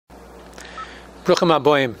Bruchim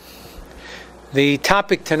Aboim. The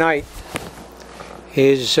topic tonight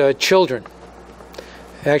is children.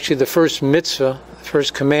 Actually, the first mitzvah, the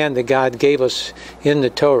first command that God gave us in the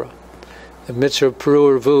Torah, the mitzvah of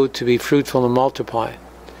Peru Urvu, to be fruitful and multiply.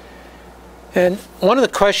 And one of the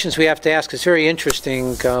questions we have to ask is very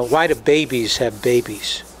interesting. Why do babies have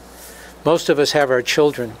babies? Most of us have our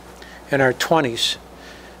children in our 20s,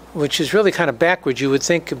 which is really kind of backwards. You would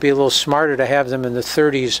think it'd be a little smarter to have them in the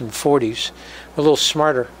 30s and 40s. A little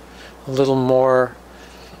smarter, a little more,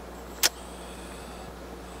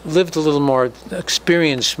 lived a little more,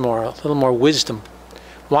 experienced more, a little more wisdom.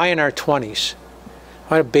 Why in our 20s?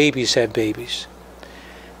 Why do babies have babies?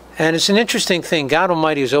 And it's an interesting thing. God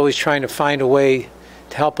Almighty is always trying to find a way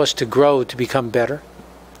to help us to grow, to become better.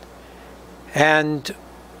 And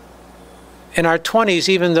in our 20s,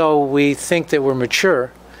 even though we think that we're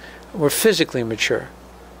mature, we're physically mature.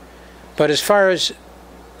 But as far as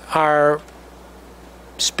our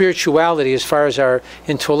spirituality, as far as our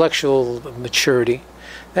intellectual maturity,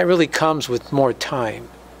 that really comes with more time.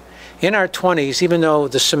 In our 20s, even though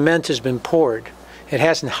the cement has been poured, it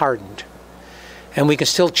hasn't hardened. And we can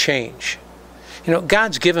still change. You know,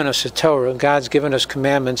 God's given us a Torah, God's given us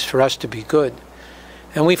commandments for us to be good.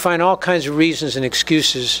 And we find all kinds of reasons and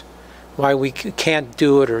excuses why we can't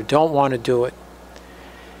do it or don't want to do it.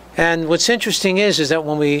 And what's interesting is that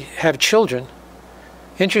when we have children,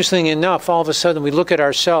 interestingly enough, all of a sudden we look at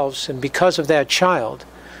ourselves, and because of that child,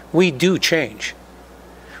 we do change.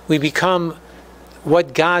 We become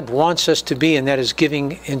what God wants us to be, and that is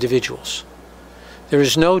giving individuals. There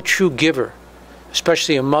is no true giver,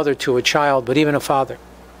 especially a mother to a child, but even a father.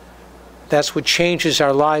 That's what changes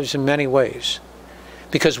our lives in many ways.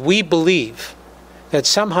 Because we believe that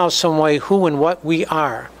somehow, some way, who and what we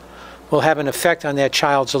are will have an effect on that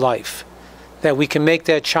child's life, that we can make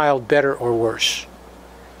that child better or worse.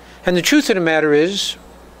 And the truth of the matter is,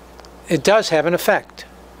 it does have an effect.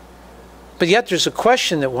 But yet there's a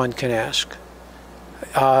question that one can ask.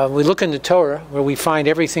 We look in the Torah, where we find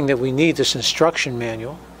everything that we need, this instruction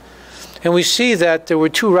manual, and we see that there were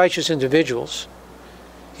two righteous individuals,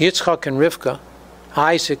 Yitzchak and Rivka,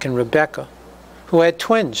 Isaac and Rebekah, who had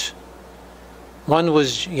twins. One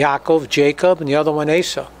was Yaakov, Jacob, and the other one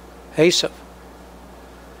Esau.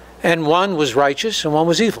 And one was righteous and one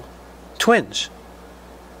was evil. Twins.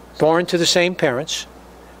 Born to the same parents,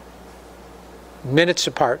 minutes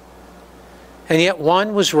apart. And yet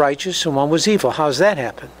one was righteous and one was evil. How does that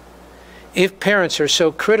happen? If parents are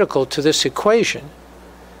so critical to this equation,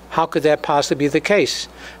 how could that possibly be the case?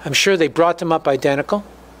 I'm sure they brought them up identical.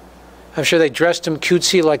 I'm sure they dressed them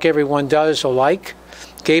cutesy like everyone does alike.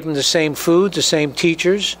 Gave them the same food, the same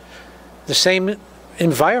teachers, the same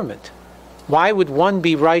environment. Why would one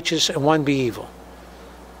be righteous and one be evil?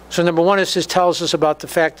 So number one, this tells us about the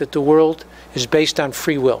fact that the world is based on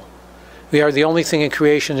free will. We are the only thing in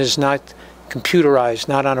creation that is not computerized,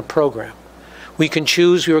 not on a program. We can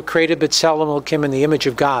choose. We were created b'Tselem Elokim, in the image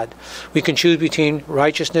of God. We can choose between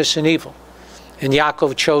righteousness and evil. And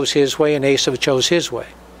Yaakov chose his way and Esau chose his way.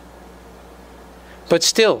 But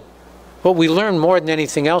still, what we learn more than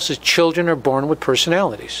anything else is children are born with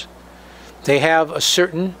personalities. They have a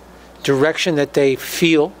certain direction that they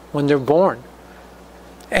feel when they're born.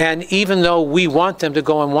 And even though we want them to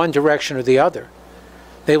go in one direction or the other,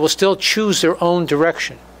 they will still choose their own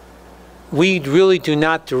direction. We really do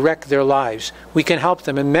not direct their lives. We can help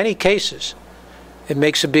them. In many cases, it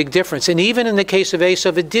makes a big difference. And even in the case of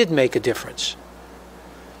Esau, it did make a difference.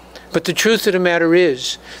 But the truth of the matter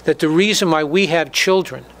is that the reason why we have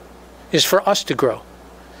children is for us to grow,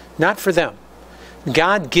 not for them.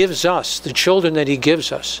 God gives us the children that He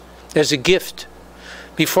gives us as a gift.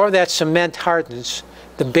 Before that cement hardens,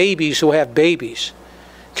 the babies who have babies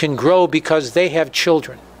can grow because they have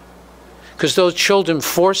children. Because those children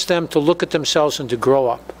force them to look at themselves and to grow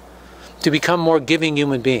up, to become more giving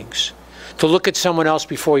human beings, to look at someone else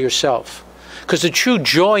before yourself. Because the true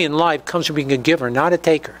joy in life comes from being a giver, not a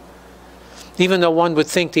taker. Even though one would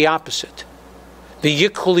think the opposite. The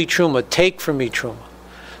yikuli truma, take from me truma.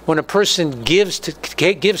 When a person gives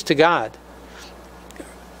to God,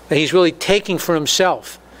 that he's really taking for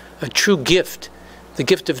himself a true gift, the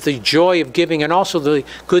gift of the joy of giving, and also the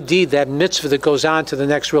good deed, that mitzvah that goes on to the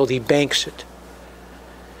next world, he banks it.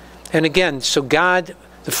 And again, so God,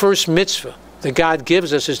 the first mitzvah that God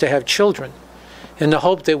gives us is to have children in the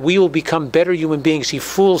hope that we will become better human beings. He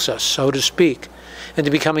fools us, so to speak, into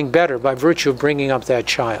becoming better by virtue of bringing up that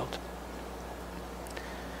child.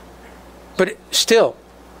 But still,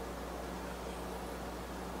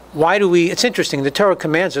 why do we, it's interesting, the Torah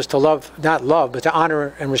commands us to love, not love, but to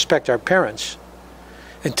honor and respect our parents.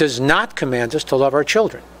 It does not command us to love our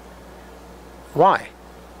children. Why?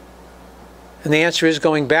 And the answer is,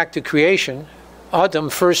 going back to creation, Adam,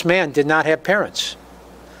 first man, did not have parents.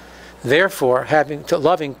 Therefore,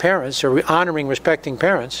 loving parents or honoring, respecting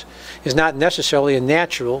parents is not necessarily a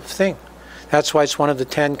natural thing. That's why it's one of the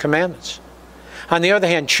 10 commandments. On the other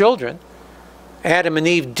hand, children, Adam and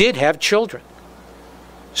Eve did have children.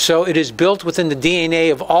 So it is built within the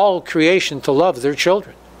DNA of all creation to love their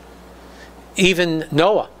children. Even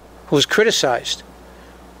Noah, who was criticized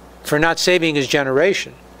for not saving his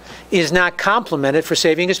generation, is not complimented for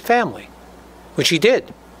saving his family, which he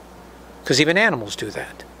did, because even animals do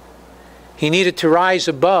that. He needed to rise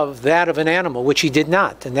above that of an animal, which he did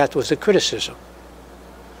not, and that was the criticism.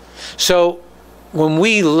 So when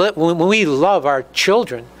we love our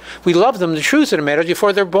children, we love them, the truth of the matter,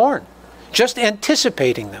 before they're born, just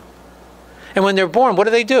anticipating them. And when they're born, what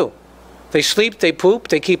do? They sleep, they poop,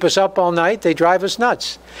 they keep us up all night, they drive us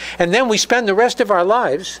nuts. And then we spend the rest of our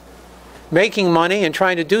lives making money and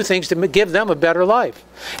trying to do things to give them a better life.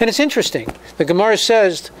 And it's interesting. The Gemara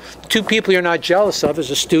says 2 people you're not jealous of is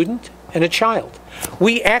a student and a child.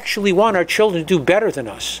 We actually want our children to do better than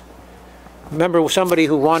us. Remember somebody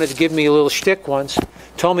who wanted to give me a little shtick once,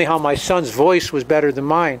 told me how my son's voice was better than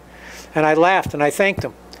mine. And I laughed and I thanked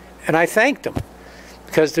him. And I thanked him.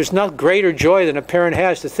 Because there's no greater joy than a parent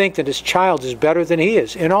has to think that his child is better than he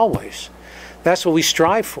is, in all ways. That's what we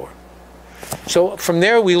strive for. So from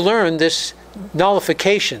there we learn this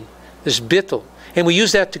nullification, this bittul. And we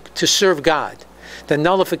use that to serve God. The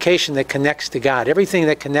nullification that connects to God. Everything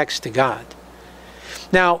that connects to God.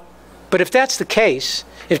 Now, but if that's the case,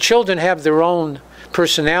 if children have their own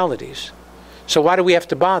personalities, so why do we have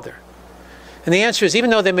to bother? And the answer is, even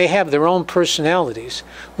though they may have their own personalities,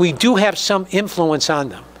 we do have some influence on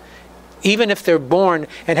them. Even if they're born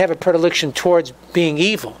and have a predilection towards being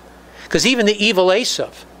evil. Because even the evil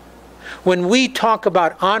Esav, when we talk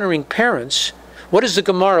about honoring parents, what is the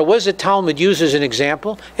Gemara, what does the Talmud use as an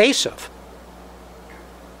example? Esav.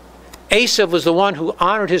 Esav was the one who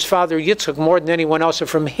honored his father Yitzchak more than anyone else. And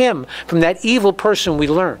from him, from that evil person, we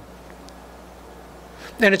learn.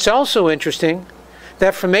 And it's also interesting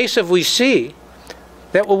that from Esav we see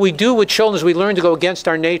that what we do with children is we learn to go against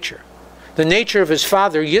our nature. The nature of his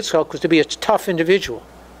father Yitzchak was to be a tough individual.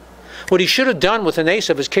 What he should have done with an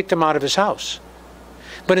Esav is kicked him out of his house.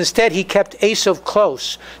 But instead he kept Esav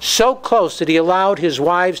close, so close that he allowed his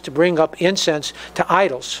wives to bring up incense to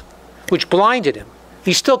idols, which blinded him.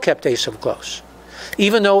 He still kept Esav close,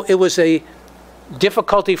 even though it was a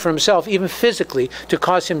difficulty for himself, even physically, to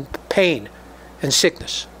cause him pain and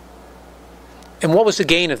sickness. And what was the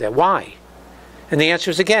gain of that? Why? And the answer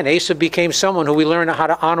is, again, Esav became someone who we learn how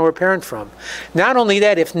to honor a parent from. Not only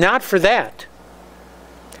that, if not for that,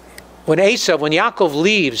 when Yaakov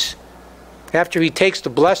leaves, after he takes the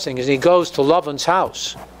blessing and he goes to Lavan's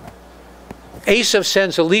house, Esav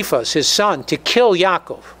sends Eliphaz, his son, to kill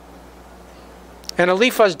Yaakov. And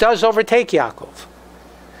Eliphaz does overtake Yaakov.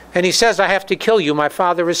 And he says, I have to kill you, my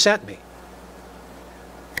father has sent me.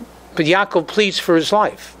 But Yaakov pleads for his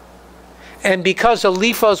life. And because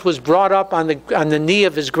Eliphaz was brought up on the knee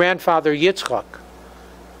of his grandfather Yitzchak,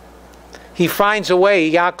 he finds a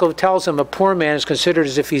way. Yaakov tells him, a poor man is considered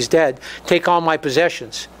as if he's dead. Take all my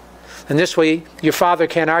possessions. And this way, your father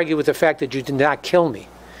can't argue with the fact that you did not kill me.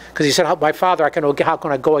 Because he said, my father, how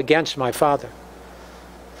can I go against my father?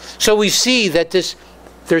 So we see that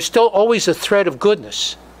there's still always a thread of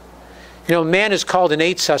goodness. You know, man is called an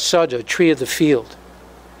Eitz HaSada, a tree of the field.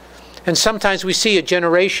 And sometimes we see a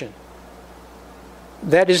generation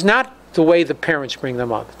that is not the way the parents bring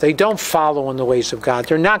them up. They don't follow in the ways of God.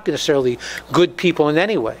 They're not necessarily good people in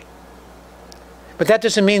any way. But that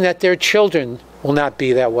doesn't mean that their children will not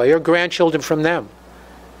be that way, or grandchildren from them.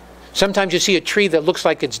 Sometimes you see a tree that looks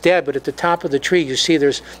like it's dead, but at the top of the tree you see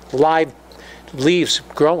there's live leaves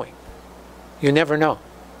growing. You never know.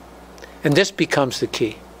 And this becomes the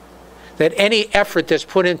key. That any effort that's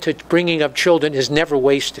put into bringing up children is never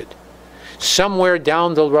wasted. Somewhere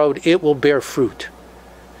down the road it will bear fruit.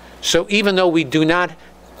 So even though we do not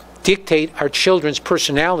dictate our children's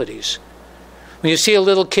personalities, when you see a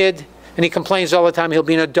little kid and he complains all the time, he'll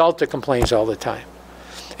be an adult that complains all the time.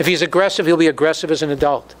 If he's aggressive, he'll be aggressive as an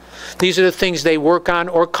adult. These are the things they work on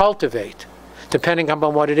or cultivate, depending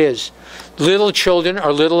upon what it is. Little children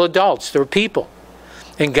are little adults. They're people.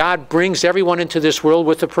 And God brings everyone into this world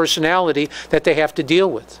with a personality that they have to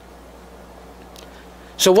deal with.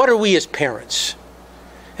 So what are we as parents?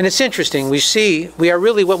 And it's interesting. We see we are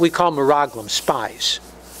really what we call meraglim, spies.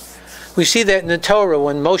 We see that in the Torah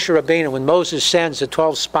when Moshe Rabbeinu, when Moses sends the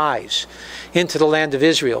 12 spies into the land of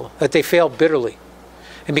Israel, that they failed bitterly.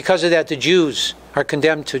 And because of that, the Jews are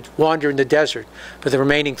condemned to wander in the desert for the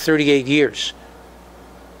remaining 38 years.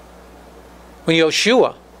 When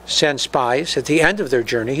Yoshua sends spies at the end of their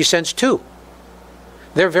journey, he sends 2.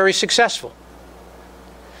 They're very successful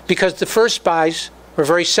because the first spies were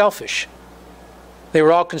very selfish. They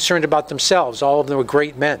were all concerned about themselves. All of them were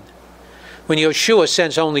great men. When Yoshua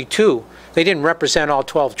sends only 2, they didn't represent all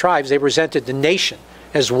 12 tribes. They represented the nation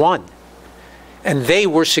as one. And they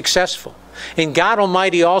were successful. And God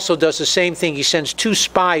Almighty also does the same thing. He sends 2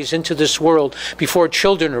 spies into this world before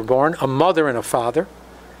children are born, a mother and a father,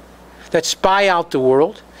 that spy out the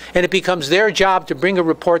world. And it becomes their job to bring a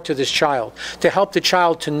report to this child, to help the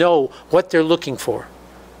child to know what they're looking for.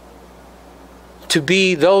 To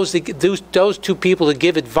be those 2 people to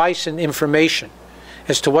give advice and information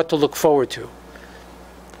as to what to look forward to.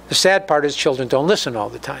 The sad part is children don't listen all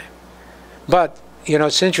the time. But, you know,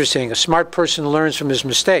 it's interesting. A smart person learns from his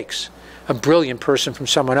mistakes. A brilliant person from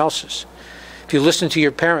someone else's. If you listen to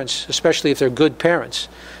your parents, especially if they're good parents,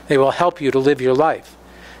 they will help you to live your life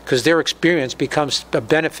because their experience becomes a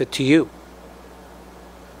benefit to you.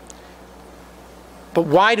 But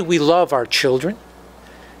why do we love our children?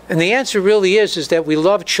 And the answer really is that we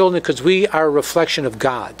love children because we are a reflection of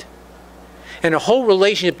God. And the whole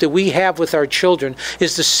relationship that we have with our children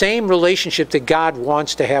is the same relationship that God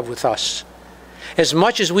wants to have with us. As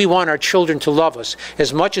much as we want our children to love us,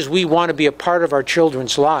 as much as we want to be a part of our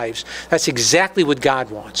children's lives, that's exactly what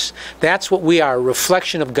God wants. That's what we are, a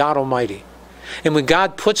reflection of God Almighty. And when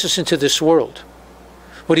God puts us into this world,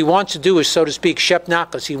 what He wants to do is, so to speak,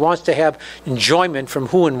 shepnakas. He wants to have enjoyment from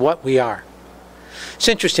who and what we are. It's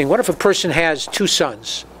interesting. What if a person has 2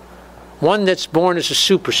 sons? One that's born as a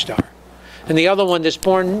superstar, and the other one that's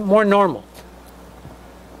born more normal.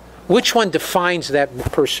 Which one defines that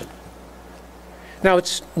person? Now,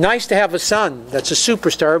 it's nice to have a son that's a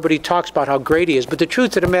superstar. Everybody talks about how great he is. But the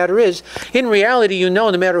truth of the matter is, in reality, you know,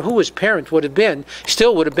 no matter who his parent would have been,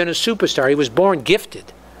 still would have been a superstar. He was born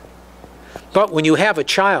gifted. But when you have a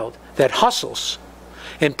child that hustles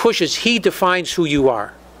and pushes, he defines who you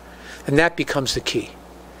are. And that becomes the key.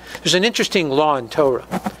 There's an interesting law in Torah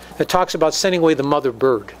that talks about sending away the mother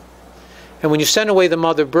bird. And when you send away the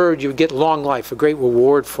mother bird, you get long life, a great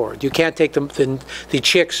reward for it. You can't take the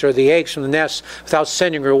chicks or the eggs from the nest without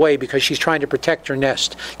sending her away because she's trying to protect her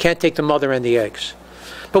nest. Can't take the mother and the eggs.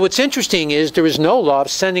 But what's interesting is there is no law of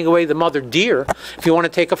sending away the mother deer if you want to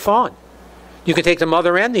take a fawn. You can take the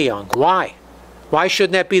mother and the young. Why? Why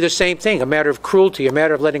shouldn't that be the same thing? A matter of cruelty, a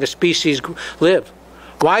matter of letting a species live.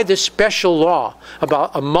 Why this special law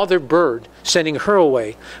about a mother bird sending her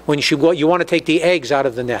away when you want to take the eggs out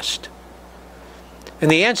of the nest? And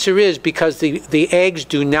the answer is because the eggs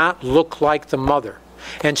do not look like the mother.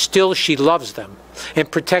 And still she loves them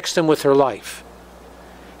and protects them with her life.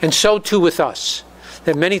 And so too with us.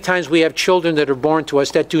 That many times we have children that are born to us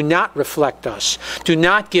that do not reflect us, do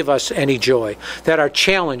not give us any joy, that are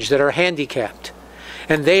challenged, that are handicapped.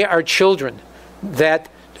 And they are children that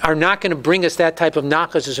are not going to bring us that type of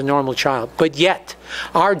nakas as a normal child. But yet,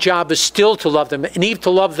 our job is still to love them, and even to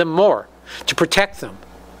love them more, to protect them,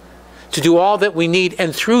 to do all that we need,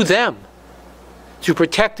 and through them, to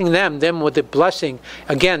protecting them with the blessing.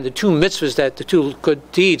 Again, the 2 mitzvahs, the 2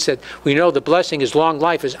 good deeds that we know the blessing is long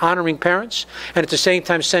life, is honoring parents, and at the same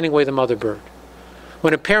time sending away the mother bird.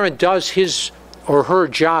 When a parent does his or her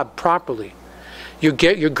job properly,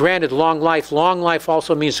 you're granted long life. Long life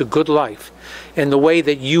also means a good life. And the way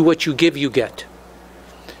that what you give, you get.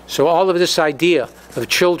 So all of this idea of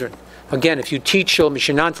children, again, if you teach children,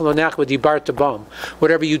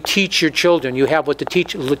 whatever you teach your children, you have what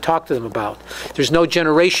to talk to them about. There's no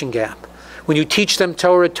generation gap. When you teach them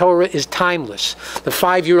Torah, Torah is timeless. The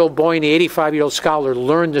 5-year-old boy and the 85-year-old scholar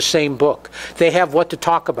learn the same book. They have what to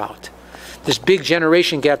talk about. This big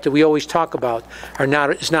generation gap that we always talk about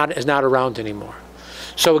is not around anymore.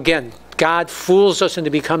 So again, God fools us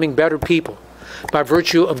into becoming better people by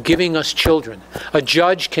virtue of giving us children. A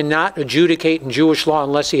judge cannot adjudicate in Jewish law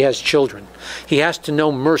unless he has children. He has to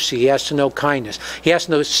know mercy. He has to know kindness. He has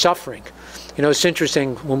to know suffering. You know, it's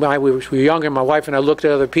interesting, when we were younger, my wife and I looked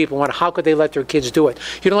at other people and wondered, how could they let their kids do it?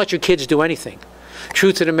 You don't let your kids do anything.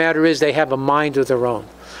 Truth of the matter is they have a mind of their own.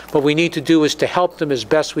 What we need to do is to help them as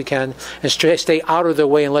best we can and stay out of their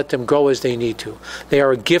way and let them grow as they need to. They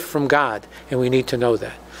are a gift from God, and we need to know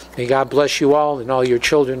that. May God bless you all and all your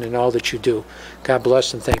children and all that you do. God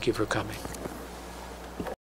bless and thank you for coming.